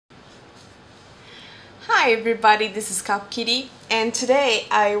Hi everybody, this is Cop Kitty, and today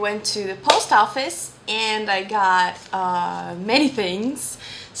I went to the post office and I got many things.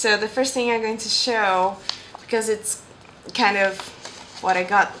 So the first thing I'm going to show, because it's kind of what I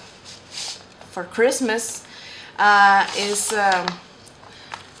got for Christmas, is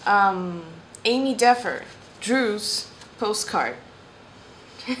Amy Duffer, Drew's postcard.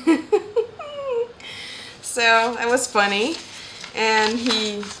 So that was funny, and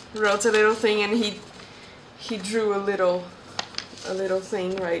he wrote a little thing, and he drew a little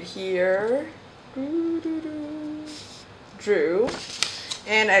thing right here. Drew,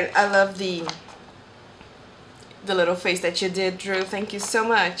 and I love the little face that you did, Drew. Thank you so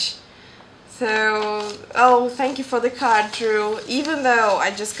much. So, oh, thank you for the card, Drew. Even though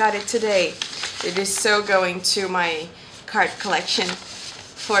I just got it today, it is so going to my card collection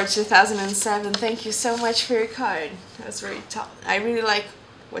for 2007. Thank you so much for your card. That's very top. I really like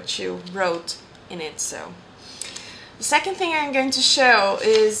what you wrote in it. So the second thing I'm going to show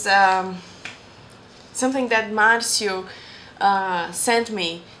is something that Marcio sent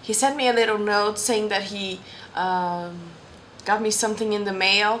me. He sent me a little note saying that he got me something in the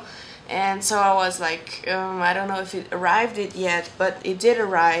mail, and so I was like, I don't know if it arrived yet, but it did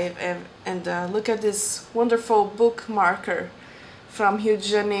arrive. And look at this wonderful bookmarker from Rio de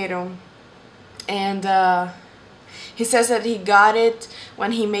Janeiro, and he says that he got it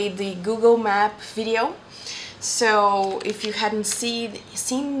when he made the Google Map video. So if you hadn't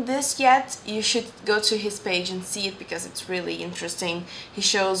seen this yet, you should go to his page and see it, because it's really interesting. He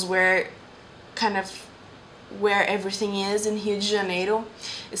shows where everything is in Rio de Janeiro,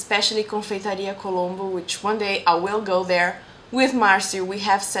 especially Confeitaria Colombo, which one day I will go there with Marcio. We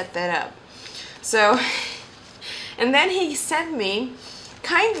have set that up. So and then he sent me,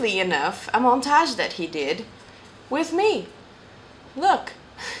 kindly enough, a montage that he did with me. Look,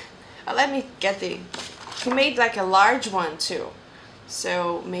 let me get the... He made like a large one too,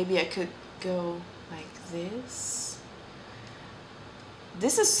 so maybe I could go like this.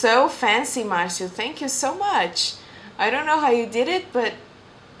 This is so fancy, Marcio. Thank you so much. I don't know how you did it, but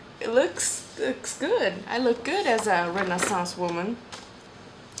it looks good. I look good as a Renaissance woman,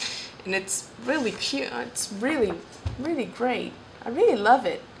 and it's really cute. It's really great. I really love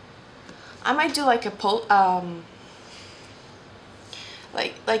it. I might do like a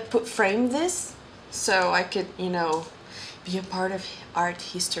frame this, so I could, you know, be a part of art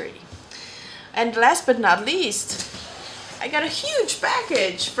history. And last but not least, I got a huge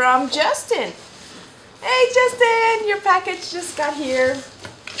package from Justin. Hey Justin, your package just got here.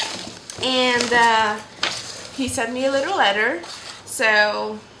 And he sent me a little letter,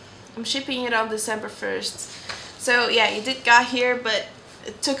 so I'm shipping it on December 1st. So yeah, it did got here, but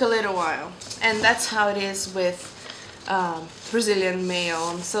it took a little while. And that's how it is with Brazilian mail.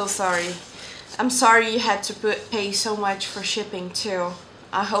 I'm so sorry. I'm sorry you had to pay so much for shipping too.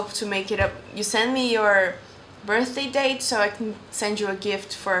 I hope to make it up. You send me your birthday date so I can send you a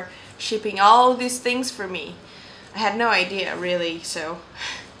gift for shipping all these things for me. I had no idea really, so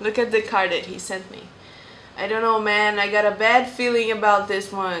look at the card that he sent me. I don't know, man, I got a bad feeling about this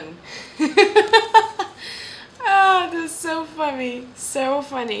one. Oh, this is so funny, so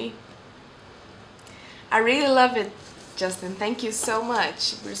funny. I really love it, Justin. Thank you so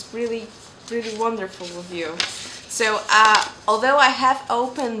much. It was really wonderful of you. So although I have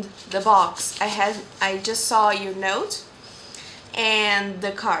opened the box, I just saw your note and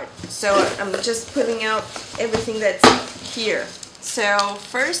the card, so I'm just putting out everything that's here. So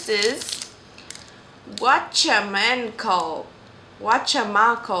first is Whatchama call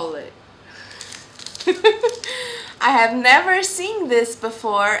it. I have never seen this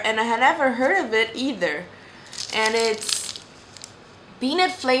before, and I had never heard of it either, and it's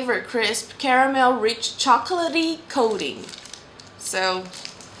peanut flavor crisp, caramel rich chocolatey coating. So,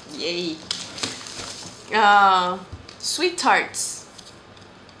 yay. Sweet tarts.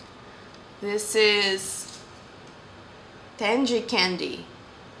 This is tangy candy.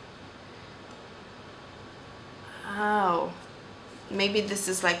 Oh, maybe this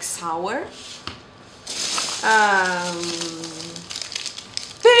is like sour.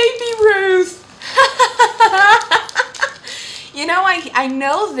 Baby Ruth. You know, I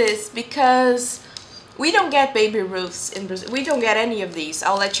know this because we don't get Baby Ruths in Brazil. We don't get any of these.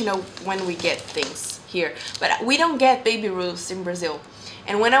 I'll let you know when we get things here. But we don't get Baby Ruths in Brazil.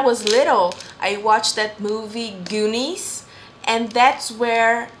 And when I was little, I watched that movie Goonies, and that's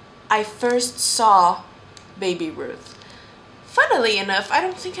where I first saw Baby Ruth. Funnily enough, I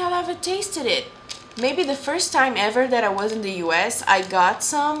don't think I've ever tasted it. Maybe the first time ever that I was in the US, I got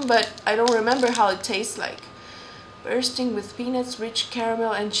some, but I don't remember how it tastes like. Bursting with peanuts, rich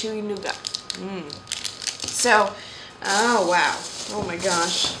caramel, and chewy nougat. So, oh wow, oh my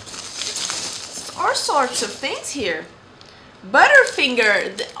gosh, all sorts of things here.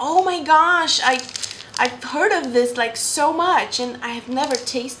 Butterfinger, oh my gosh, I've heard of this like so much and I have never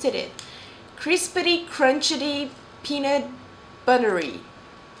tasted it. Crispity, crunchity, peanut buttery.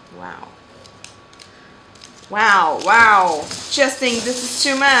 Wow. Wow, wow. Justin, this is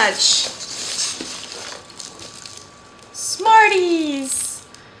too much. Smarties.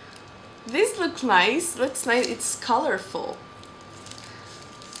 This looks nice. Looks nice. It's colorful.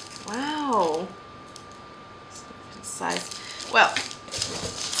 Wow. Size. Well,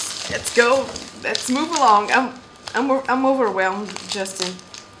 let's go. Let's move along. I'm overwhelmed, Justin.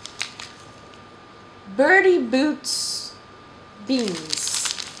 Birdie Boots beans.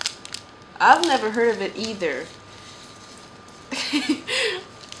 I've never heard of it either.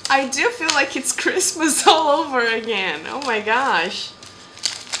 I do feel like it's Christmas all over again. Oh my gosh.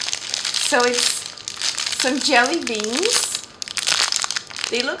 So it's some jelly beans.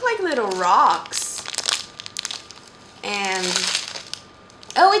 They look like little rocks. And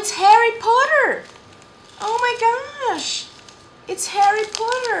oh, it's Harry Potter. Oh my gosh. It's Harry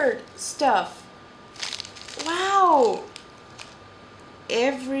Potter stuff. Wow.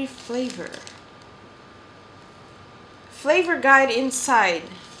 Every flavor. Flavor guide inside.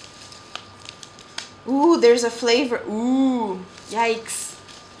 Ooh, there's a flavor. Ooh, yikes.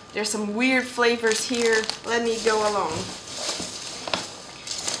 There's some weird flavors here. Let me go along.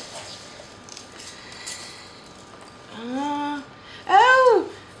 Oh,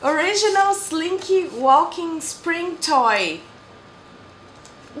 original Slinky walking spring toy.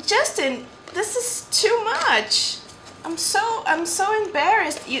 Justin, this is too much. I'm so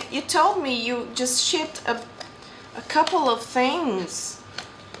embarrassed. You told me you just shipped a couple of things.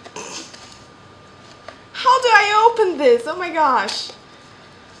 How do I open this? Oh my gosh.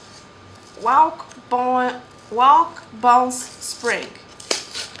 Walk Bounce Spring.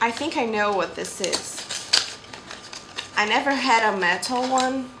 I think I know what this is. I never had a metal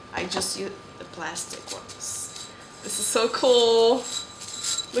one. I just used the plastic ones. This is so cool.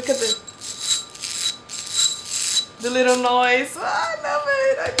 Look at the little noise. Oh, I love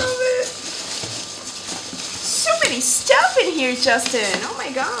it. I love it. So many stuff in here, Justin. Oh my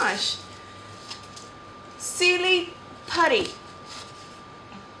gosh. Silly putty.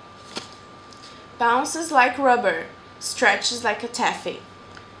 Bounces like rubber. Stretches like a taffy.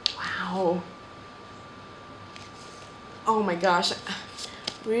 Wow. Oh my gosh.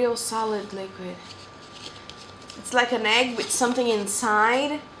 Real solid liquid. It's like an egg with something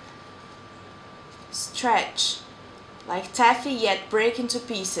inside. Stretch. Like taffy yet break into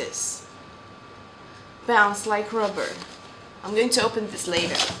pieces. Bounce like rubber. I'm going to open this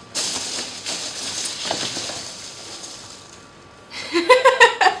later.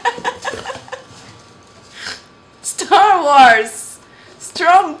 Star Wars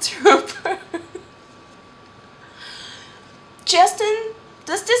Stormtrooper. Justin,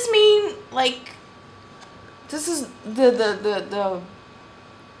 does this mean like this is the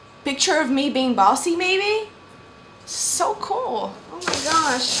picture of me being bossy maybe? So cool. Oh my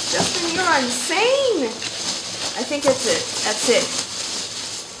gosh, Justin, you're insane. I think that's it. That's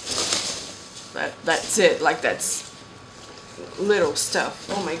it. That's it. Like that's little stuff.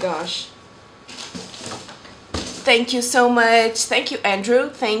 Oh my gosh. Thank you so much. Thank you, Andrew.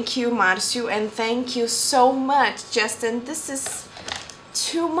 Thank you, Marcio, and thank you so much, Justin. This is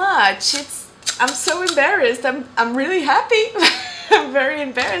too much. I'm so embarrassed. I'm really happy. I'm very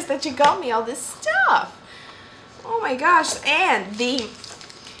embarrassed that you got me all this stuff. Oh my gosh. And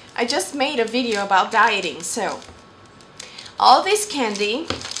I just made a video about dieting, so all this candy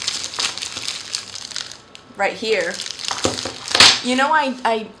right here. You know,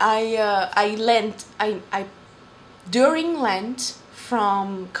 during Lent,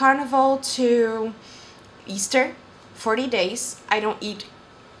 from Carnival to Easter, 40 days, I don't eat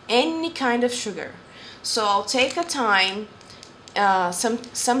any kind of sugar. So I'll take a time,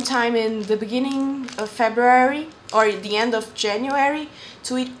 sometime in the beginning of February or the end of January,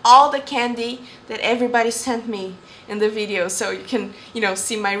 to eat all the candy that everybody sent me in the video, so you can, you know,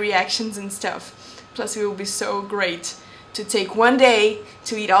 see my reactions and stuff. Plus it will be so great to take one day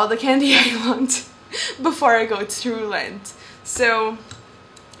to eat all the candy I want before I go through Lent. So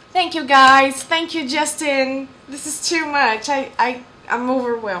thank you guys. Thank you, Justin. This is too much. I'm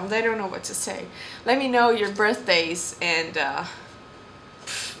overwhelmed. I don't know what to say. Let me know your birthdays and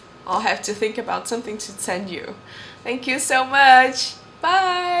I'll have to think about something to send you. Thank you so much.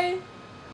 Bye.